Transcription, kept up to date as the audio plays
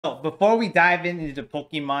So before we dive into the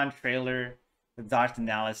Pokemon trailer, the Dodge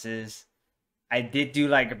analysis, I did do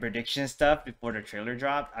like a prediction stuff before the trailer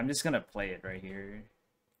dropped. I'm just gonna play it right here.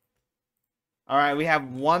 All right, we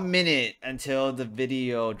have 1 minute until the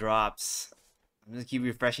video drops. I'm gonna keep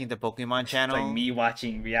refreshing the Pokemon channel. It's like me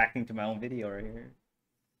reacting to my own video right here.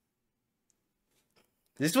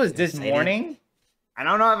 This was this morning. I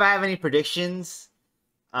don't know if I have any predictions.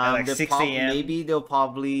 At like 6 a.m. Maybe they'll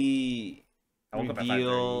probably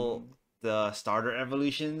reveal the starter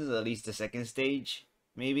evolutions, at least the second stage,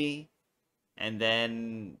 maybe. And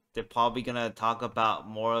then they're probably gonna talk about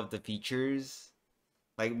more of the features.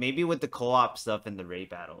 Like maybe with the co-op stuff in the raid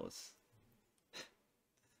battles.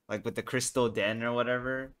 Like with the Crystal Den or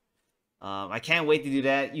whatever. I can't wait to do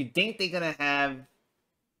that. You think they're gonna have...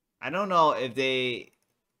 I don't know if they...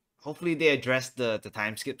 Hopefully they address the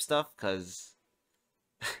time skip stuff, because...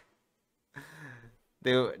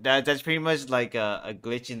 that's pretty much like a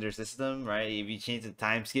glitch in their system, right? If you change the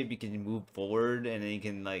time skip, you can move forward and then you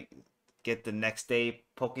can like get the next day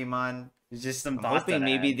Pokemon. It's just some thoughts. I'm hoping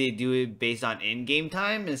maybe they do it based on in-game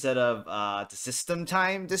time instead of the system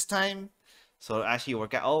time this time, so it'll actually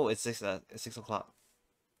work out. Oh, it's 6 o'clock.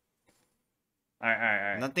 All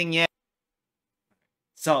right. Nothing yet.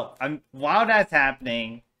 So while that's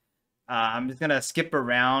happening, I'm just gonna skip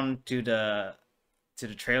around to the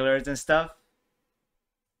trailers and stuff.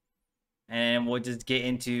 And we'll just get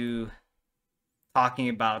into talking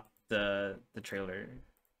about the trailer.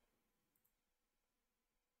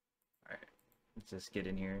 All right, let's just get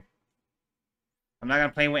in here. I'm not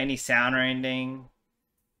gonna play with any sound or anything,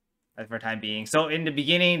 as for time being. So in the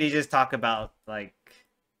beginning, they just talk about like,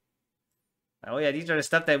 oh yeah, these are the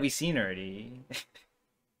stuff that we've seen already.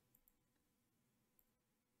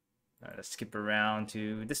 All right, let's skip around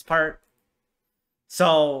to this part.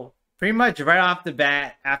 So pretty much right off the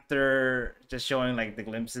bat, after just showing like the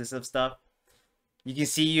glimpses of stuff, you can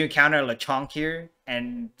see you encounter Lechonk here,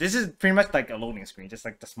 and this is pretty much like a loading screen, just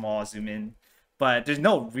like the small zoom in, but there's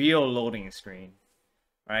no real loading screen,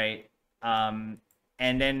 right? And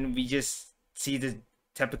then we just see the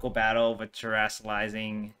typical battle with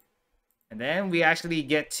terrestrializing, and then we actually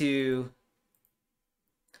get to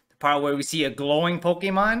the part where we see a glowing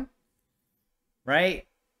Pokemon, right?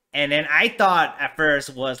 And then I thought at first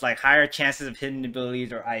was like higher chances of hidden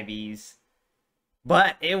abilities or IVs.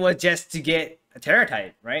 But it was just to get a Terra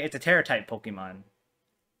type, right? It's a Terra type Pokemon.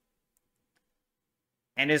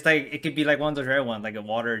 And it's like, it could be like one of those rare ones, like a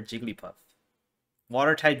water Jigglypuff.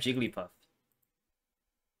 Water type Jigglypuff.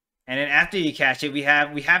 And then after you catch it, we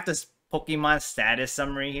have this Pokemon status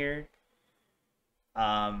summary here.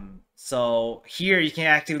 So here you can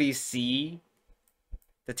actually see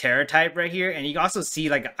the Terra type right here, and you can also see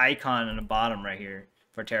like an icon on the bottom right here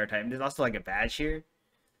for Terra type. There's also like a badge here,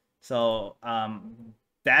 so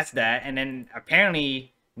that's that. And then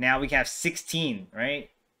apparently now we have 16,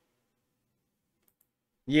 right?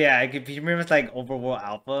 Yeah, it could be pretty much like Overworld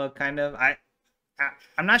Alpha kind of.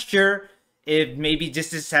 I'm not sure if maybe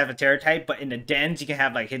just this have a Terra type, but in the dens you can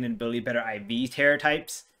have like hidden ability better IV Terra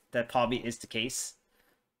types. That probably is the case.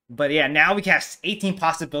 But yeah, now we have 18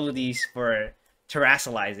 possibilities for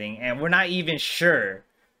terrestrializing, and we're not even sure,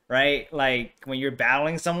 right? Like when you're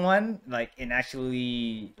battling someone like in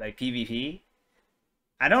actually like PvP,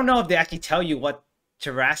 I don't know if they actually tell you what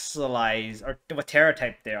terrestrialize or what Terra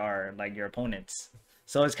type they are, like your opponents.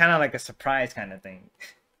 So it's kind of like a surprise kind of thing.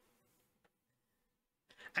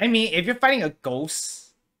 I mean, if you're fighting a ghost,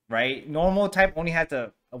 right, normal type only has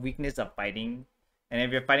a weakness of fighting, and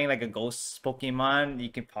if you're fighting like a ghost Pokemon, you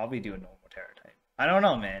can probably do a normal Terra type. I don't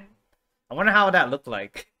know, man. I wonder how that looked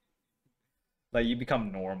like. Like you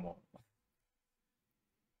become normal.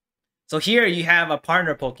 So here you have a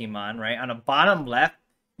partner Pokemon, right? On the bottom left,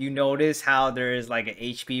 you notice how there is like an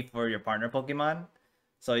HP for your partner Pokemon.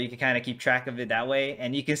 So you can kind of keep track of it that way.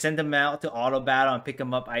 And you can send them out to auto battle and pick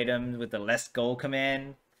them up items with the Let's Go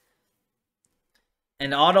command.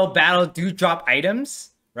 And auto battle do drop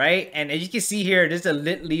items, right? And as you can see here, there's a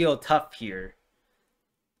Lit Leo Tough here.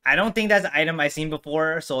 I don't think that's an item I've seen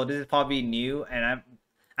before, so this is probably new, and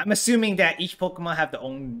I'm assuming that each Pokemon have their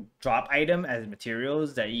own drop item as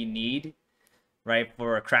materials that you need, right,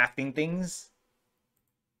 for crafting things.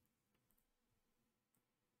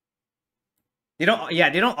 They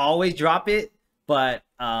don't always drop it, but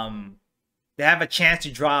they have a chance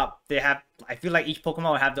to drop. I feel like each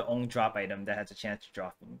Pokemon will have their own drop item that has a chance to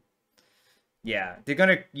drop them. Yeah, they're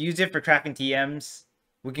gonna use it for crafting TMs.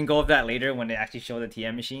 We can go over that later when they actually show the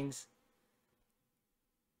TM machines.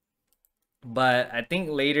 But I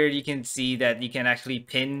think later you can see that you can actually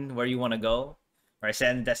pin where you want to go. Or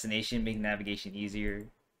set in destination, make navigation easier.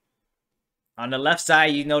 On the left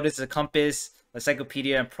side, you notice a compass, a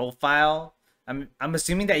encyclopedia, and profile. I'm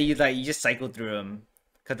assuming that you just cycle through them,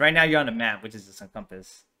 because right now you're on the map, which is the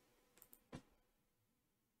compass.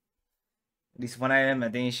 At least one item. I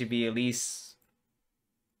think it should be at least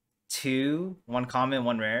two, one common,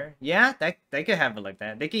 one rare. Yeah, that they could have it like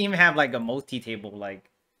that. They can even have like a multi-table, like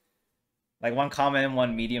one common,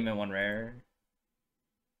 one medium, and one rare.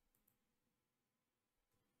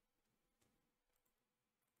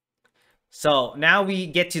 So now we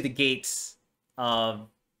get to the gates of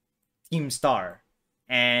Team Star,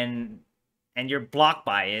 and you're blocked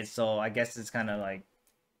by it. So I guess it's kind of like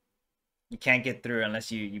you can't get through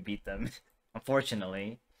unless you beat them.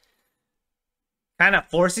 Unfortunately, kind of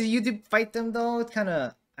forces you to fight them though. It's kind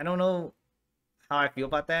of, I don't know how I feel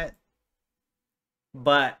about that.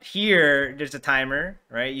 But here there's a timer,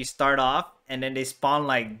 right? You start off and then they spawn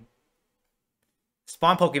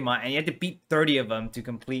Pokemon, and you have to beat 30 of them to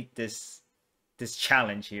complete this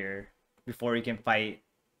challenge here before you can fight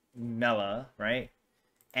Mela, right?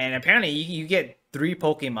 And apparently you get 3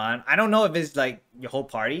 Pokemon. I don't know if it's like your whole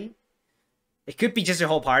party. It could be just your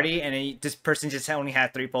whole party, and then this person just only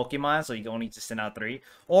had 3 Pokemon, so you can only just send out 3.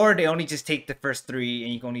 Or they only just take the first 3,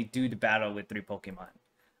 and you can only do the battle with 3 Pokemon.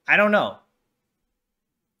 I don't know.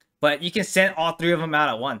 But you can send all 3 of them out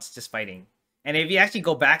at once, just fighting. And if you actually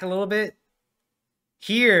go back a little bit,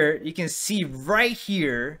 here, you can see right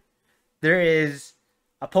here, there is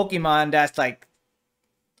a Pokemon that's like,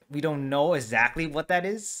 we don't know exactly what that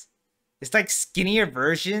is. It's like skinnier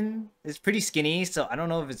version. It's pretty skinny, so I don't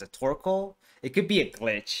know if it's a Torkoal. It could be a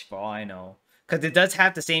glitch, for all I know. Because it does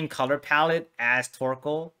have the same color palette as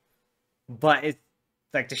Torkoal, but it's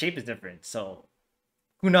like the shape is different, so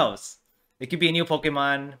who knows? It could be a new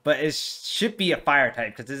Pokemon, but it should be a fire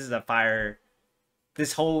type, because this is a fire.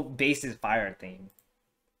 This whole base is fire theme.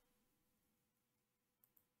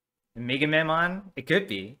 Mega Manmon? It could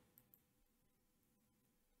be.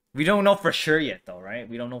 We don't know for sure yet, though, right?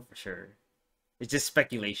 We don't know for sure. It's just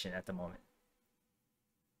speculation at the moment.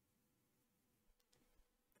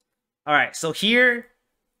 All right, so here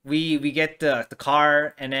we get the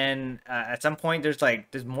car, and then at some point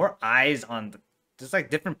there's more eyes on there's like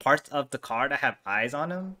different parts of the car that have eyes on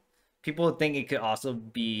them. People think it could also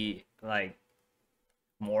be like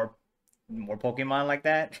more Pokemon like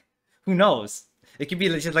that. Who knows? It could be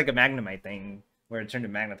just like a Magnemite thing where it turned to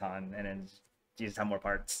Magneton, and then you just have more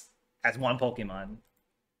parts as one Pokemon.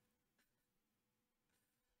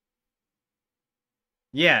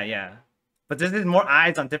 Yeah, yeah. But there's more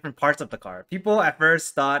eyes on different parts of the car. People at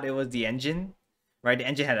first thought it was the engine, right? The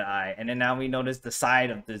engine had an eye, and then now we notice the side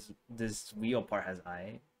of this wheel part has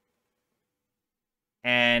eye.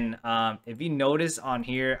 And if you notice on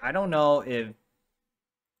here, I don't know if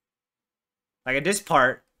like at this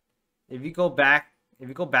part, if you go back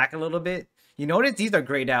a little bit, you notice these are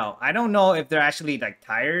grayed out. I don't know if they're actually like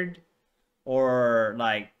tired or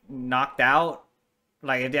like knocked out,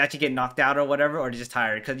 like if they actually get knocked out or whatever, or they're just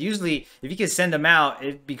tired. Because usually if you can send them out,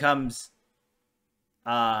 it becomes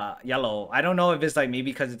yellow. I don't know if it's like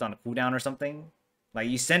maybe because it's on a cooldown or something. Like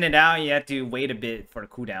you send it out, you have to wait a bit for the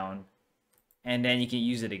cooldown, and then you can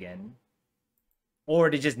use it again.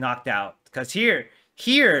 Or they just knocked out. Because here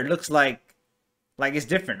looks like it's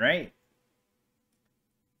different, right?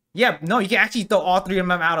 Yeah, no, you can actually throw all 3 of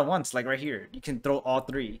them out at once, like right here. You can throw all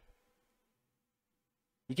 3.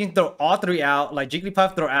 You can throw all 3 out, like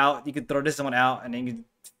Jigglypuff throw out, you can throw this one out, and then you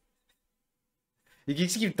can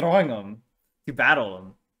just keep throwing them to battle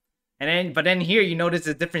them. And then, but then here you notice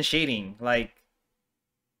a different shading, like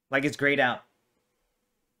it's grayed out.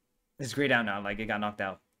 It's grayed out now, like it got knocked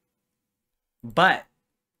out. But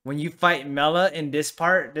when you fight Mela in this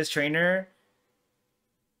part, this trainer,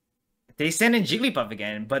 they send in Jigglypuff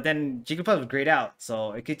again, but then Jigglypuff is grayed out,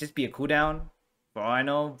 so it could just be a cooldown, for all I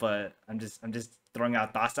know. But I'm just throwing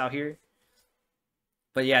out thoughts out here.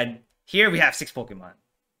 But yeah, here we have 6 Pokemon.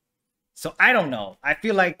 So I don't know. I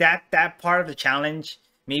feel like that part of the challenge,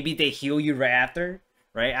 maybe they heal you right after,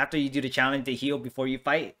 right? After you do the challenge, they heal before you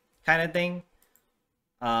fight, kind of thing.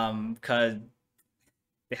 Because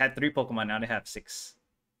they had 3 Pokemon, now they have 6.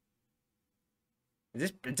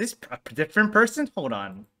 Is this a different person? Hold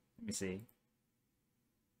on. Let me see.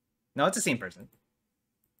 No, it's the same person.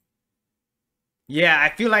 Yeah,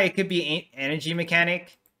 I feel like it could be an energy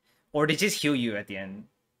mechanic, or they just heal you at the end.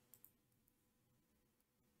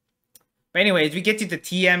 But anyways, we get to the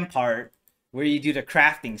TM part where you do the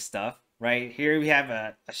crafting stuff, right? Here we have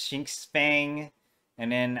a Shinx Fang,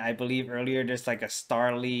 and then I believe earlier there's like a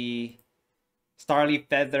Starly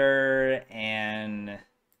Feather and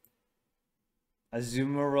a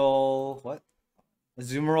Azumarill, what?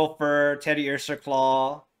 Azumarill Fur, Teddy Ursa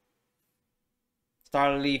Claw.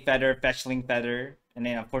 Starly Feather, Fetchling Feather, and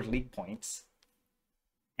then of course Leak Points.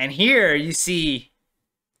 And here you see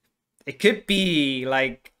it could be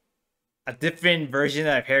like a different version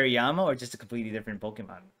of Hariyama or just a completely different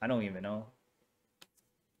Pokemon. I don't even know.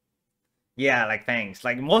 Yeah, like Fangs.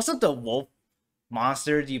 Like most of the wolf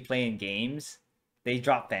monsters you play in games, they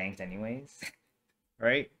drop Fangs anyways.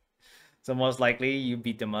 Right? So most likely you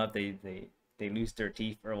beat them up, they lose their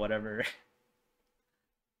teeth or whatever.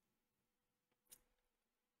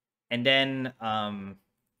 And then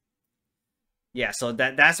yeah, so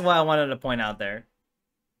that's what I wanted to point out there.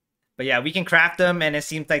 But yeah, we can craft them, and it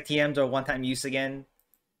seems like TMs are one-time use again,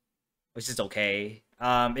 which is okay.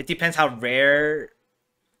 It depends how rare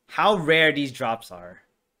these drops are.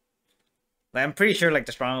 Like I'm pretty sure like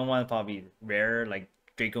the stronger one is probably rare, like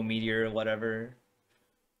Draco Meteor or whatever.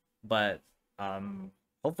 But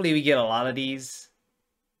hopefully we get a lot of these.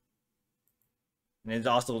 And there's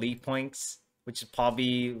also league points, which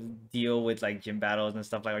probably deal with like gym battles and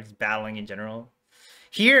stuff like that, just battling in general.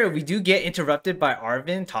 Here we do get interrupted by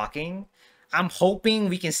Arvin talking. I'm hoping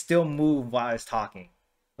we can still move while it's talking.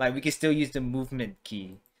 Like we can still use the movement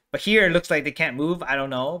key. But here it looks like they can't move. I don't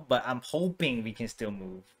know, but I'm hoping we can still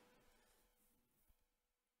move.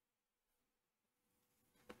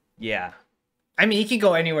 Yeah. I mean, you can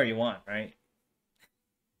go anywhere you want, right?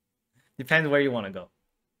 Depends where you want to go.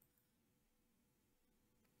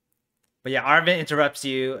 But yeah, Arvin interrupts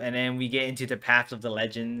you, and then we get into the Path of the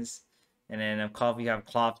Legends. And then of course we have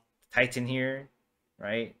Cloth Titan here,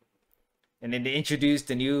 right? And then they introduce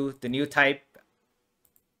the new type,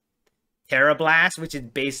 Terra Blast, which is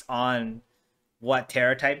based on what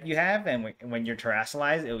Terra type you have, and when you're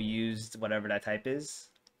terrestrialized, it'll use whatever that type is.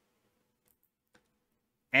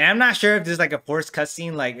 And I'm not sure if there's like a forced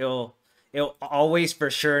cutscene, like it'll always for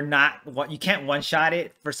sure not what you can't one shot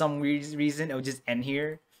it for some reason. It'll just end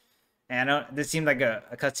here. And I don't, this seemed like a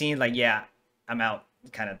cutscene, like yeah, I'm out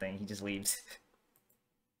kind of thing. He just leaves.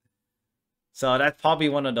 So that's probably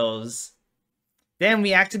one of those. Then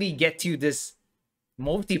we actually get to this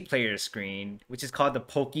multiplayer screen, which is called the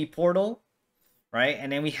Poke Portal, right?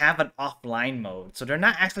 And then we have an offline mode. So they're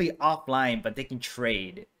not actually offline, but they can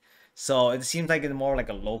trade. So it seems like it's more like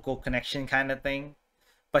a local connection kind of thing.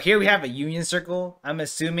 But here we have a union circle. I'm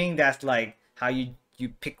assuming that's like how you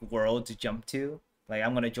pick world to jump to. Like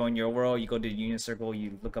I'm gonna join your world. You go to the union circle.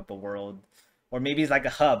 You look up a world, or maybe it's like a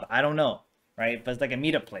hub. I don't know, right? But it's like a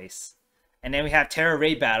meetup place. And then we have Terra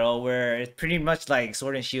Raid Battle, where it's pretty much like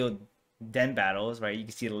Sword and Shield den battles, right? You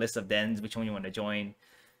can see the list of dens, which one you want to join,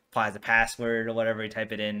 apply the password or whatever, you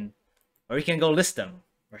type it in, or you can go list them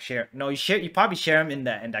or share. No, you probably share them in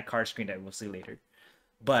that card screen that we'll see later.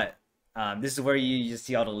 But this is where you just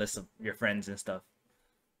see all the lists of your friends and stuff.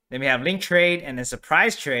 Then we have Link Trade and then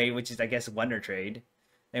Surprise Trade, which is I guess Wonder Trade.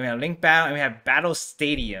 Then we have Link Battle and we have Battle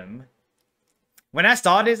Stadium. When I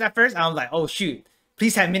saw this at first, I was like, oh shoot,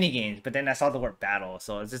 please have mini games. But then I saw the word battle,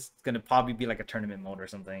 so it's just gonna probably be like a tournament mode or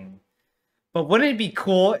something. But wouldn't it be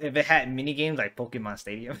cool if it had mini games like Pokemon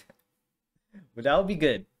Stadium? But that would be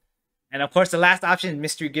good. And of course, the last option is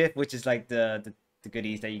Mystery Gift, which is like the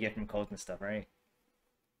goodies that you get from codes and stuff, right?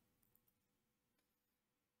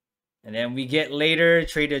 And then we get later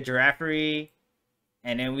Trader Giraffe,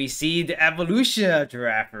 and then we see the evolution of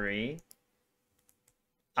Giraffe.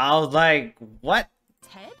 I was like, what?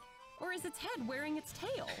 Head? Or is its head wearing its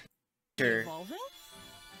tail? Sure. Evolving?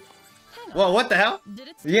 Well, what the hell?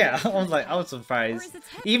 Yeah, I was surprised.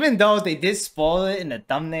 Even though they did spoil it in the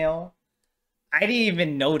thumbnail, I didn't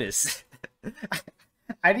even notice.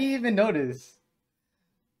 I didn't even notice.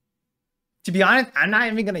 To be honest, I'm not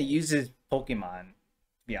even gonna use this Pokemon.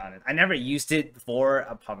 To be honest, I never used it before.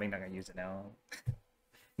 I'm probably not gonna use it now.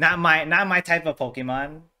 Not my type of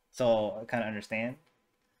Pokemon, so I kind of understand.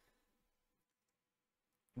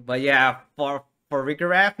 But yeah, for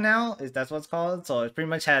Rigorath now, that's what it's called. So it pretty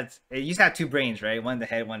much it used to have two brains, right? One the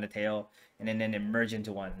head, one the tail, and then it merged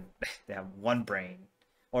into one. They have one brain,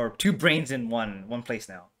 or two brains in one place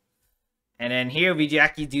now. And then here we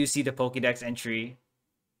actually do see the Pokédex entry,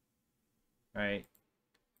 right?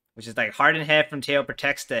 Which is like hardened head from tail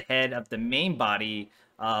protects the head of the main body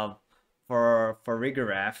of for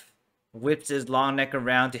Rigorath. Whips his long neck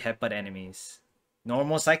around to headbutt enemies.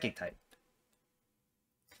 Normal psychic type.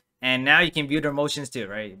 And now you can view their motions too,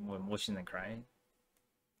 right? More motion than crying.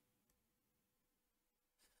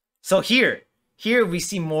 So here we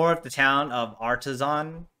see more of the town of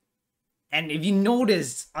Artisan. And if you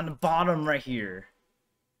notice on the bottom right here,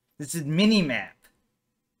 this is mini map.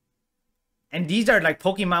 And these are like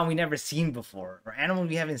Pokemon we never seen before, or animals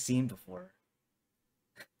we haven't seen before.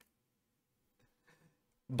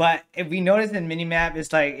 But if we notice in minimap,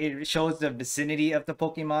 it's like it shows the vicinity of the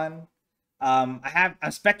Pokemon.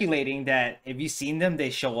 I'm speculating that if you've seen them, they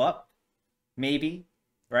show up, maybe,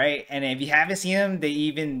 right? And if you haven't seen them, they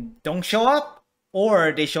even don't show up,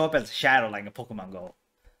 or they show up as a shadow, like in Pokemon Go,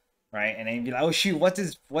 right? And then you'd be like, oh shoot, what's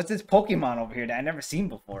this Pokemon over here that I never seen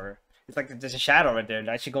before? It's like there's a shadow right there.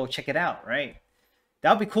 I should go check it out, right?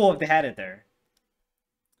 That would be cool if they had it there.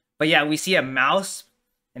 But yeah, we see a mouse,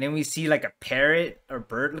 and then we see like a parrot or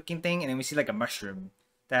bird looking thing, and then we see like a mushroom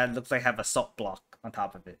that looks like have a salt block on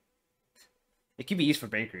top of it. It could be used for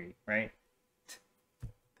bakery, right?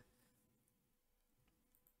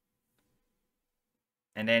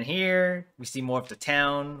 And then here we see more of the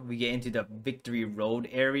town. We get into the Victory Road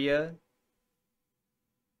area.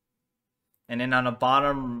 And then on the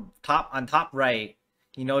bottom top right,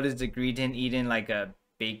 you notice the Greeton eating like a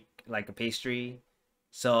pastry.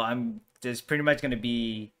 So there's pretty much gonna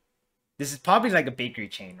be, this is probably like a bakery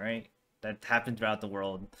chain, right? That happened throughout the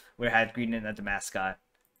world where it had Greeton as the mascot.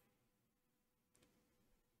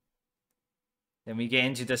 Then we get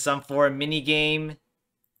into the Sum 4 mini game,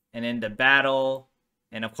 and then the battle.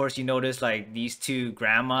 And of course you notice like these two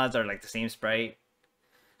grandmas are like the same sprite.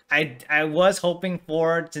 I was hoping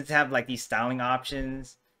for to have like these styling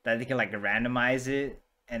options that they can like randomize it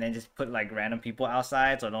and then just put like random people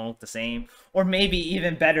outside so it don't look the same. Or maybe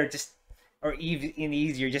even better, or even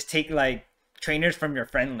easier, just take like trainers from your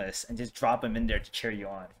friend list and just drop them in there to cheer you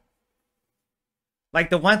on. Like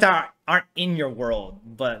the ones that aren't in your world,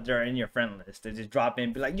 but they're in your friend list. They just drop in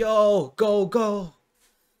and be like, yo, go.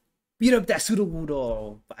 Beat up that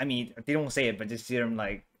Sudowoodo. I mean, they don't say it, but just see them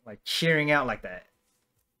like cheering out like that.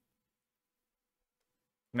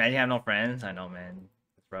 Imagine you have no friends. I know, man.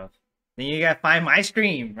 It's rough. Then you gotta find my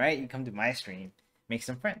stream, right? You come to my stream, make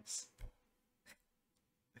some friends.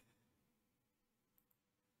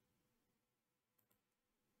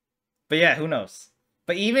 But yeah, who knows?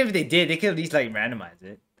 But even if they did, they could at least like randomize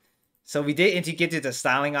it. So we did get to the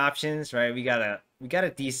styling options, right? We got a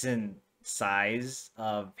decent size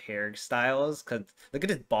of hairstyles. Cause look at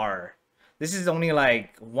this bar. This is only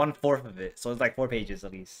like 1/4 of it, so it's like 4 pages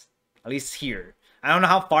at least. At least here. I don't know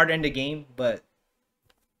how far they're in the game, but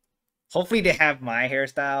hopefully they have my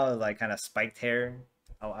hairstyle, like kind of spiked hair.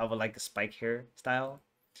 I would like the spike hair style.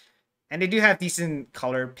 And they do have decent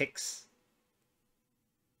color picks.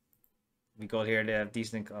 We go here, they have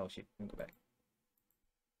decent, oh shit, let me go back.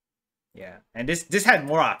 Yeah, and this had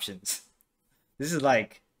more options. This is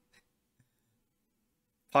like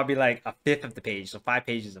probably like 1/5 of the page, so 5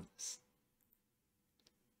 pages of this.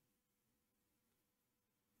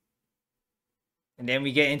 And then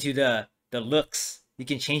we get into the looks. You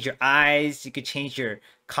can change your eyes. You can change your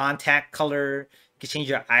contact color. You can change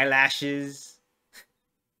your eyelashes,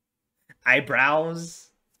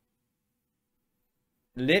 eyebrows,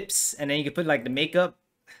 lips, and then you can put like the makeup.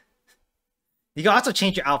 You can also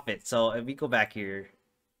change your outfit. So if we go back here,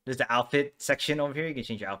 there's the outfit section over here. You can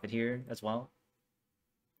change your outfit here as well.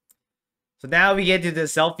 So now we get to the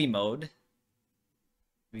selfie mode.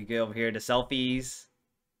 We go over here to selfies.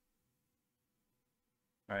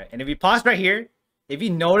 Alright, and if we pause right here, if you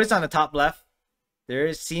notice on the top left,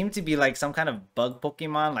 there seems to be like some kind of bug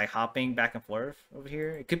Pokemon like hopping back and forth over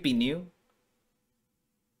here. It could be new.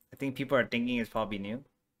 I think people are thinking it's probably new.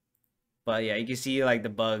 But yeah, you can see like the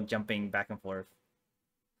bug jumping back and forth.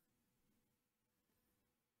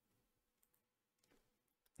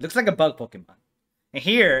 Looks like a bug Pokemon. And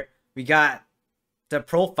here, we got the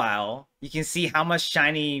profile. You can see how much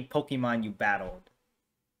shiny Pokemon you battled.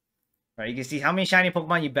 Right, you can see how many shiny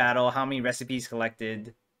Pokemon you battle, how many recipes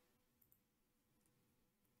collected.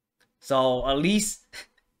 So at least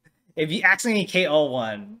if you accidentally KO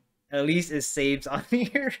one, at least it saves on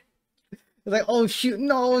here. It's like, oh shoot,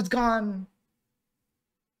 no, it's gone.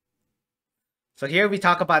 So here we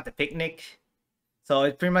talk about the picnic. So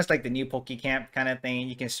it's pretty much like the new Pokecamp kind of thing.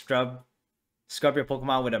 You can scrub your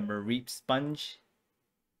Pokemon with a Mareep sponge,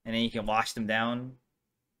 and then you can wash them down.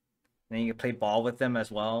 And then you can play ball with them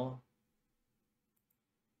as well.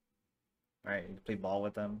 Right, you can play ball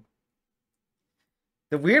with them.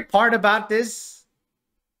 The weird part about this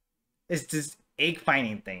is this egg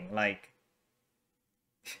finding thing. Like,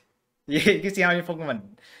 you can see how many Pokemon.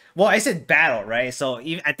 Well, I said battle, right? So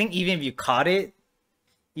I think even if you caught it,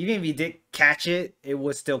 even if you did catch it, it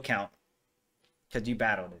would still count because you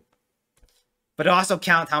battled it. But it also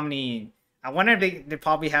count how many. I wonder if they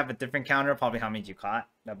probably have a different counter. Probably how many you caught.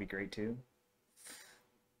 That'd be great too.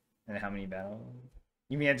 And how many you battled.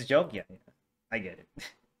 You mean that's a joke? Yeah. I get it.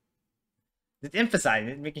 Just emphasizing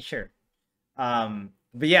it, making sure. But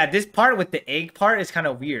yeah, this part with the egg part is kind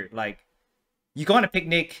of weird. Like, you go on a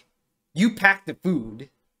picnic, you pack the food,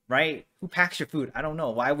 right? Who packs your food? I don't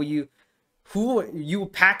know. Why would you? Who you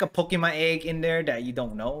pack a Pokemon egg in there that you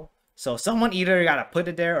don't know? So someone either gotta put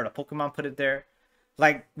it there or the Pokemon put it there.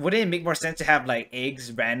 Like, wouldn't it make more sense to have like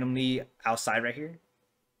eggs randomly outside right here?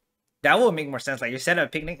 That would make more sense. Like you set up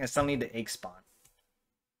a picnic and suddenly the eggs spawn.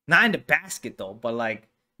 Not in the basket though, but like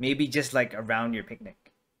maybe just like around your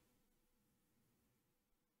picnic.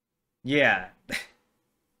 Yeah.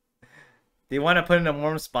 They want to put it in a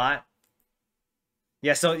warm spot.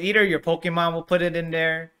 Yeah, so either your Pokemon will put it in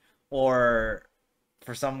there, or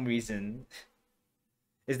for some reason,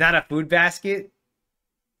 it's not a food basket.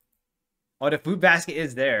 Oh, the food basket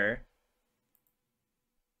is there.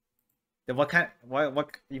 Then what kind?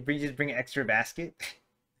 What you bring? Just bring an extra basket.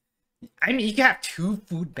 I mean, you can have 2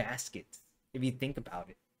 food baskets if you think about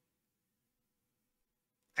it.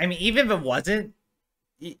 I mean, even if it wasn't,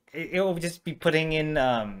 it will just be putting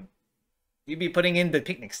in you'd be putting in the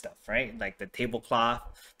picnic stuff, right? Like the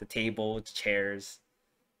tablecloth, the table, the chairs,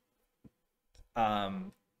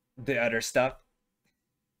 the other stuff.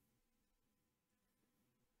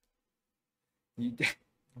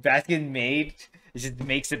 Basket made, it just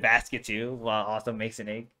makes a basket too, while also makes an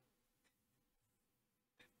egg.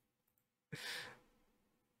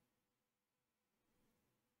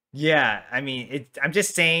 Yeah, I mean, I'm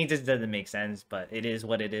just saying this doesn't make sense, but it is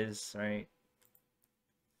what it is, right?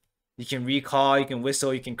 You can recall, you can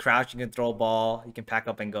whistle, you can crouch, you can throw a ball, you can pack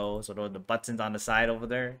up and go. So the buttons on the side over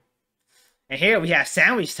there. And here we have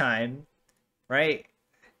sandwich time, right?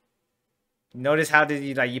 Notice how did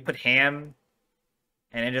you like you put ham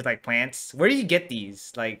and then there's like plants. Where do you get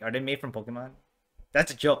these? Like, are they made from Pokemon?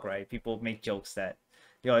 That's a joke, right? People make jokes that,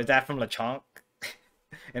 yo, is that from Lechonk?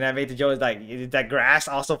 And I made the joke like, is that grass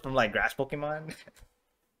also from like grass Pokemon?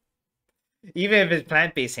 Even if it's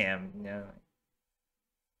plant-based ham, you know.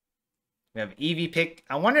 We have Eevee pick.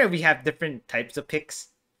 I wonder if we have different types of picks.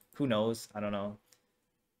 Who knows? I don't know.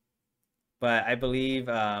 But I believe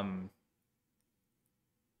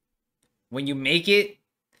when you make it,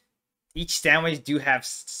 each sandwich do have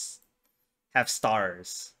stars.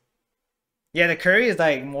 Yeah, the curry is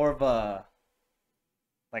like more of a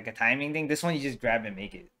like a timing thing. This one you just grab and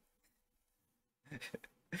make it.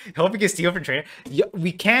 Hope you can steal from trainer.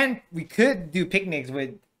 We could do picnics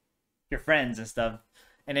with your friends and stuff.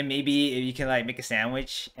 And then maybe if you can like make a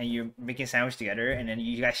sandwich and you're making a sandwich together and then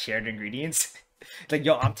you guys share the ingredients. Like,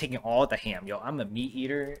 yo, I'm taking all the ham. Yo, I'm a meat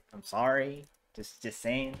eater. I'm sorry. Just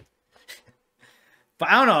saying. But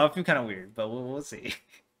I don't know. I feel kind of weird, but we'll see.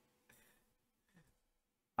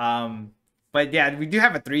 But yeah, we do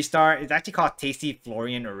have a 3-star. It's actually called Tasty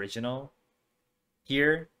Florian Original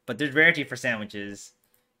here, but there's rarity for sandwiches.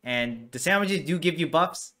 And the sandwiches do give you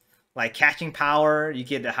buffs. Like catching power, you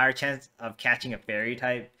get a higher chance of catching a fairy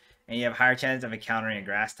type, and you have a higher chance of encountering a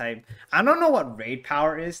grass type. I don't know what raid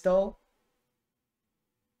power is though.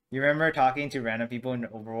 You remember talking to random people in the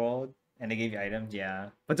overworld and they gave you items?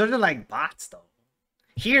 Yeah, but those are like bots though.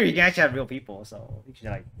 Here you can actually have real people, so you can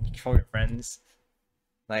like show your friends.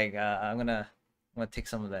 Like I'm gonna take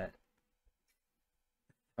some of that.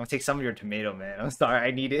 I'm gonna take some of your tomato, man. I'm sorry,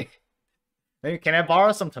 I need it. Maybe can I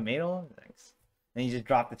borrow some tomato? Thanks. Then you just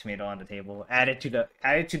drop the tomato on the table. Add it to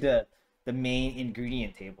the main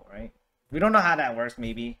ingredient table, right? We don't know how that works.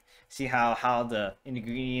 Maybe see how the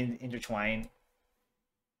ingredients intertwine.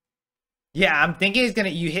 Yeah, I'm thinking it's gonna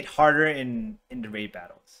you hit harder in the raid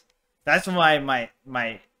battles. That's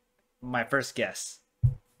my first guess.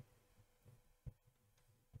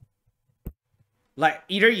 Like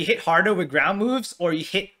either you hit harder with ground moves or you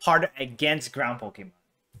hit harder against ground Pokemon.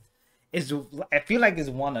 I feel like it's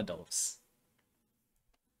one of those.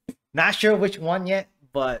 Not sure which one yet,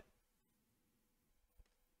 but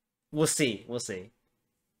we'll see. We'll see.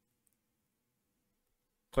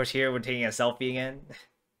 Of course, here we're taking a selfie again.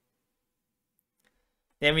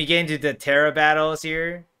 Then we get into the Terra battles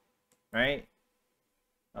here, right?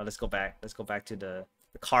 Oh, let's go back. Let's go back to the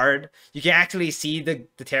card. You can actually see the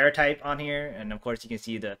Terra type on here, and of course you can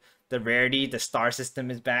see the rarity. The star system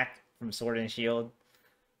is back from Sword and Shield.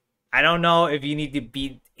 I don't know if you need to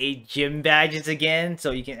beat 8 gym badges again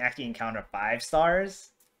so you can actually encounter 5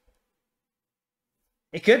 stars.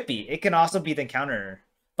 It could be. It can also be the encounter.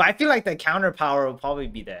 But I feel like the counter power will probably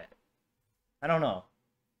be that. I don't know.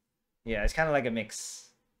 Yeah, it's kind of like a mix.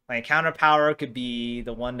 Like counter power could be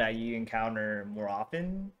the one that you encounter more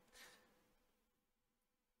often,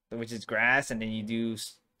 which is grass, and then you do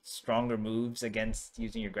stronger moves against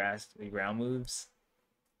using your ground moves.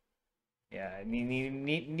 Yeah, I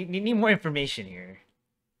need more information here.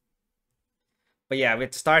 But yeah,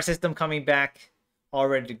 with the star system coming back, all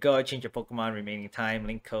ready to go. Change your Pokemon remaining time,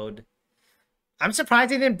 link code. I'm surprised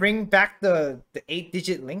they didn't bring back the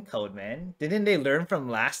 8-digit link code, man. Didn't they learn from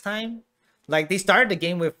last time? Like, they started the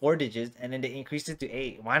game with 4 digits and then they increased it to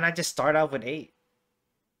 8. Why not just start out with 8?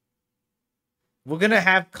 We're gonna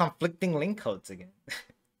have conflicting link codes again.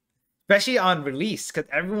 Especially on release, because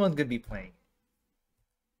everyone's gonna be playing.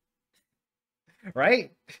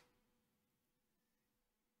 Right?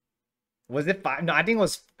 Was it 5? No, I think it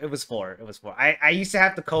was 4. It was 4. I used to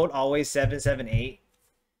have the code always 778.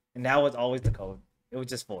 And that was always the code. It was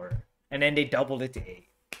just 4. And then they doubled it to 8.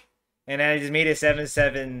 And then I just made it 7,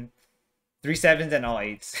 7, 3 sevens and all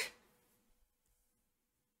 8s.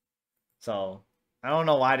 So, I don't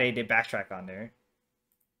know why they did backtrack on there.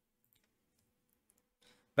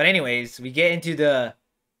 But anyways, we get into the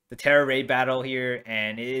Terror Raid battle here.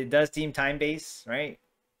 And it does seem time-based, right?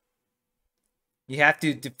 You have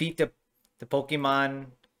to defeat the Pokemon.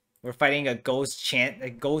 We're fighting a ghost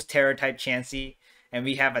terror type Chansey. And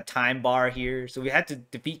we have a time bar here. So we have to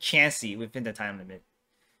defeat Chansey within the time limit.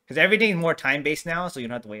 Because everything is more time-based now, so you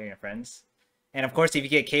don't have to wait on your friends. And of course, if you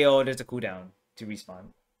get KO, there's a cooldown to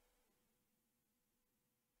respawn.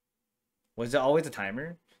 Was it always a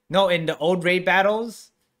timer? No, in the old raid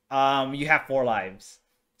battles, you have 4 lives.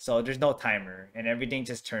 So there's no timer. And everything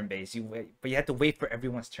just turn-based. But you have to wait for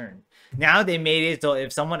everyone's turn. Now they made it so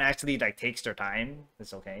if someone actually like takes their time,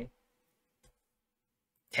 it's okay.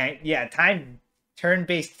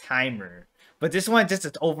 Turn-based timer. But this one just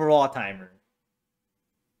an overall timer.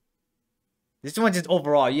 This one just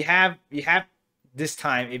overall. You have this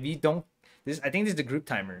time. If you don't I think this is the group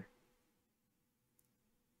timer.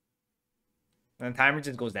 And the timer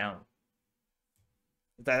just goes down.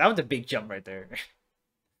 That was a big jump right there.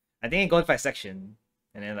 I think it goes by section.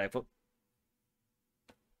 And then like whoop.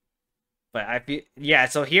 But I feel yeah,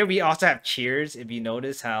 so here we also have cheers. If you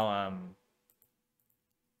notice how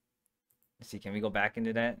let's see, can we go back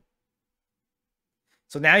into that?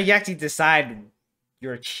 So now you actually decide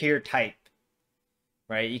your cheer type.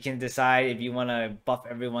 Right? You can decide if you want to buff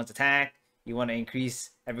everyone's attack, you want to increase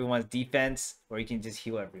everyone's defense, or you can just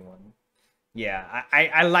heal everyone. Yeah,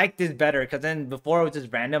 I like this better because then before it was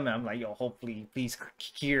just random and I'm like, yo, hopefully, please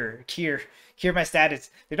cure my status.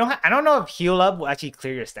 I don't know if heal up will actually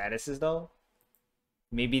clear your statuses though.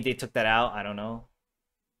 Maybe they took that out, I don't know.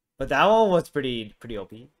 But that one was pretty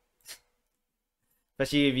OP.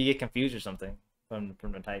 Especially if you get confused or something from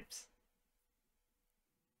the types.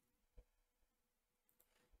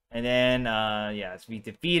 And then, yeah, so we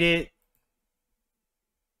defeat it.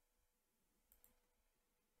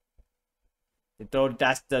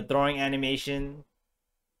 That's the throwing animation.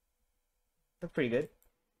 That's pretty good.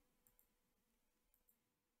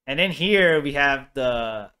 And then here we have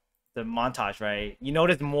the montage, right? You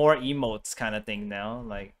notice more emotes kind of thing now.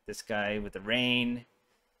 Like this guy with the rain.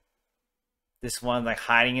 This one like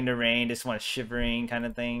hiding in the rain. This one shivering kind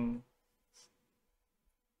of thing.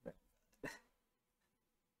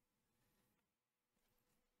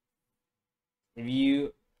 If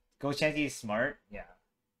you Ghost Chansey is smart, yeah.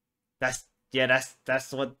 That's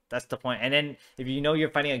the point. And then if you know you're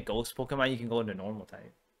fighting a ghost Pokemon, you can go into normal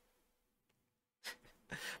type.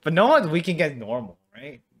 But no one's weak against normal,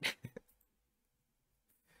 right?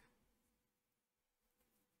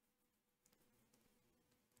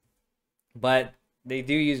 But they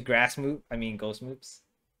do use ghost moves.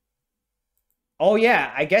 Oh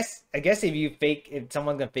yeah, I guess if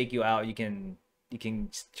someone's gonna fake you out, you can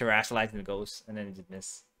terrestrialize the ghost and then it just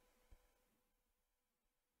miss.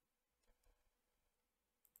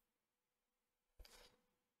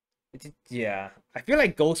 Yeah, I feel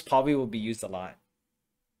like ghost probably will be used a lot,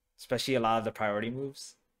 especially a lot of the priority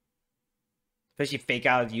moves. Especially fake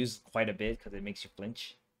out is used quite a bit because it makes you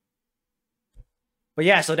flinch. But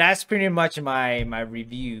yeah, so that's pretty much my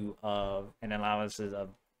review of an analysis of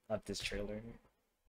this trailer.